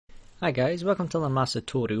Hi guys, welcome to another maths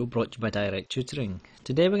tutorial brought to you by Direct Tutoring.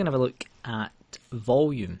 Today we're going to have a look at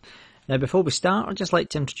volume. Now before we start, I'd just like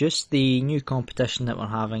to introduce the new competition that we're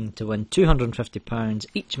having to win £250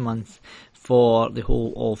 each month for the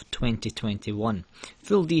whole of 2021.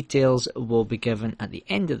 Full details will be given at the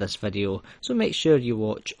end of this video, so make sure you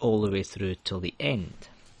watch all the way through till the end.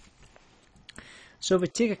 So if we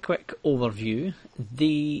take a quick overview,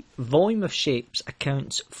 the volume of shapes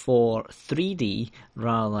accounts for 3D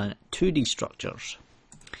rather than 2D structures.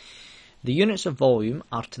 The units of volume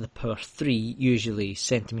are to the power 3, usually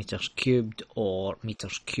centimetres cubed or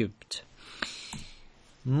metres cubed.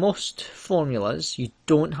 Most formulas you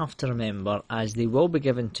don't have to remember, as they will be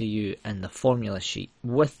given to you in the formula sheet,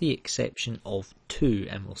 with the exception of two,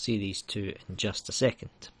 and we'll see these two in just a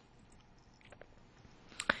second.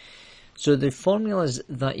 So the formulas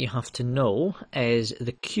that you have to know is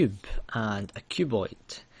the cube and a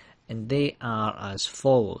cuboid, and they are as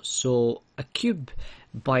follows. So a cube,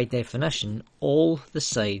 by definition, all the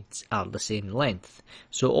sides are the same length.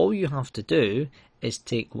 So all you have to do is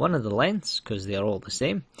take one of the lengths, because they are all the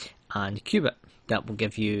same, and cube it. That will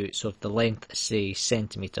give you, so if the length say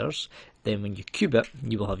centimetres, then when you cube it,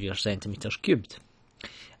 you will have your centimetres cubed.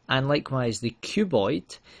 And likewise the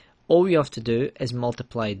cuboid, all you have to do is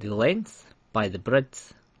multiply the length by the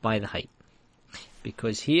breadth by the height.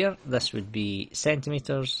 Because here, this would be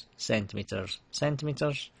centimetres, centimetres,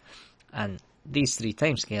 centimetres, and these three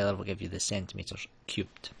times together will give you the centimetres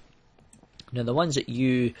cubed. Now the ones that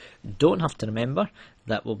you don't have to remember,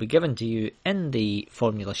 that will be given to you in the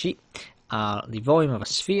formula sheet, are the volume of a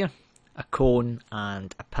sphere, a cone,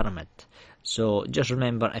 and a pyramid. So just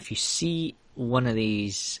remember, if you see one of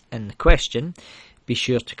these in the question, be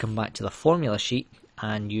sure to come back to the formula sheet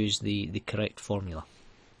and use the correct formula.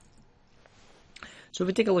 So if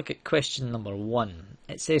we take a look at question number 1,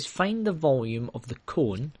 it says find the volume of the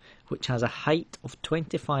cone which has a height of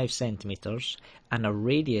 25 centimetres and a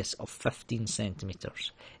radius of 15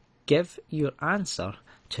 centimetres. Give your answer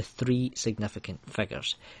to 3 significant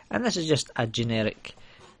figures. And this is just a generic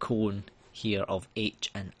cone here of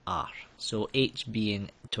H and R. So H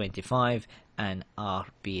being 25 and R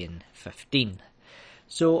being 15.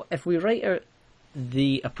 So if we write out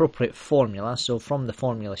the appropriate formula, so from the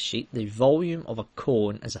formula sheet, the volume of a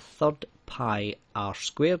cone is 1/3 pi r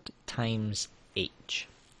squared times h.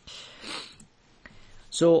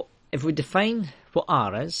 So if we define what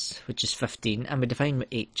r is, which is 15, and we define what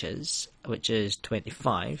h is, which is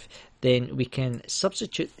 25, then we can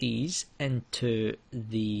substitute these into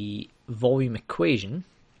the volume equation,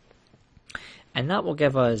 and that will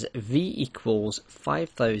give us V equals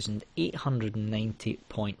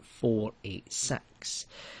 5,890.486.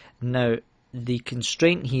 Now, the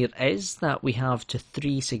constraint here is that we have to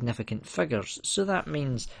 3 significant figures, so that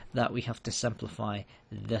means that we have to simplify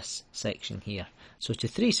this section here. So to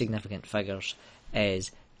 3 significant figures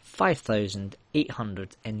is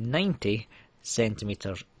 5,890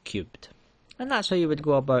 centimetres cubed. And that's how you would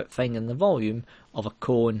go about finding the volume of a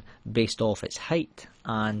cone based off its height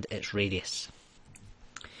and its radius.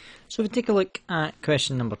 So if we take a look at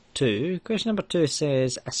question number 2, question number 2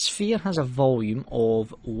 says a sphere has a volume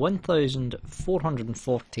of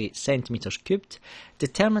 1,448 centimetres cubed.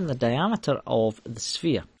 Determine the diameter of the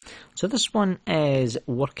sphere. So this one is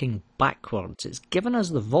working backwards. It's given us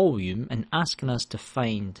the volume and asking us to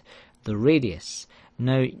find the radius.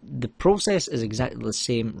 Now the process is exactly the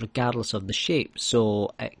same regardless of the shape.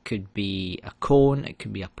 So it could be a cone, it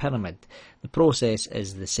could be a pyramid. The process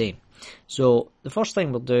is the same. So the first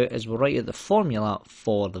thing we'll do is we'll write out the formula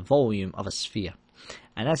for the volume of a sphere.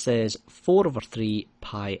 And this is 4/3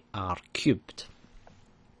 pi r cubed.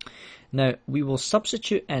 Now we will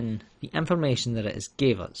substitute in the information that it has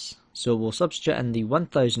gave us. So we'll substitute in the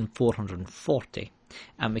 1,440,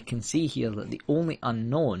 and we can see here that the only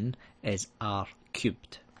unknown is r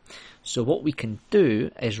cubed. So what we can do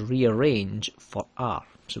is rearrange for r.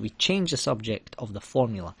 So we change the subject of the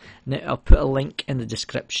formula. Now I'll put a link in the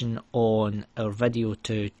description on our video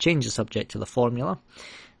to change the subject to the formula,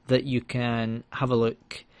 that you can have a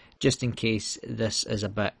look just in case this is a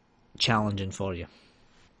bit challenging for you.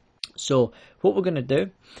 So what we're going to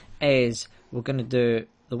do is we're going to do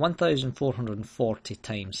the 1,440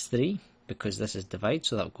 times 3, because this is divide,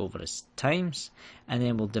 so that will go over as times, and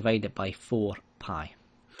then we'll divide it by 4 pi.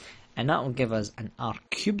 And that will give us an r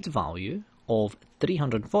cubed value of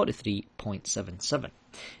 343.77.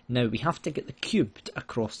 Now we have to get the cubed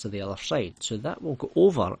across to the other side, so that will go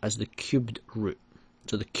over as the cubed root.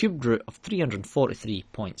 So the cubed root of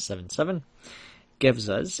 343.77 gives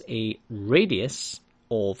us a radius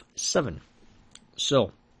of 7.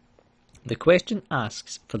 So the question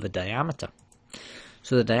asks for the diameter.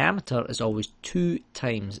 So the diameter is always 2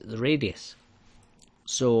 times the radius.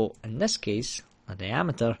 So in this case, the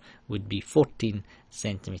diameter would be 14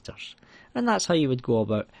 centimetres. And that's how you would go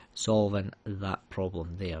about solving that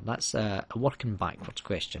problem there. That's a working backwards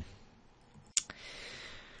question.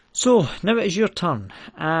 So now it is your turn.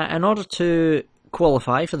 In order to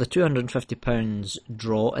qualify for the £250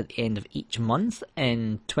 draw at the end of each month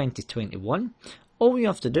in 2021, all you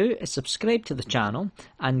have to do is subscribe to the channel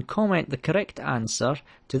and comment the correct answer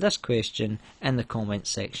to this question in the comments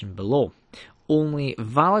section below. Only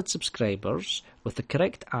valid subscribers with the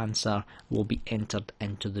correct answer will be entered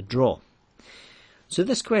into the draw. So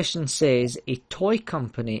this question says a toy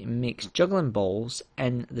company makes juggling balls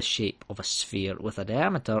in the shape of a sphere with a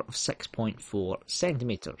diameter of 6.4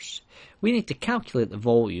 centimetres. We need to calculate the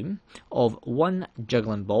volume of one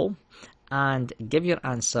juggling ball and give your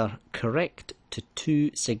answer correct to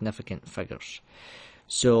 2 significant figures.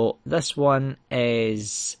 So this one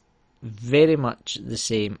is very much the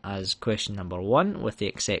same as question number 1, with the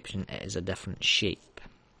exception it is a different shape.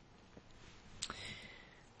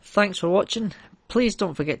 Thanks for watching. Please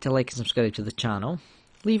don't forget to like and subscribe to the channel.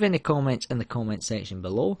 Leave any comments in the comment section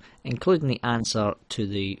below, including the answer to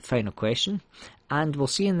the final question, and we'll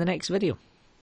see you in the next video.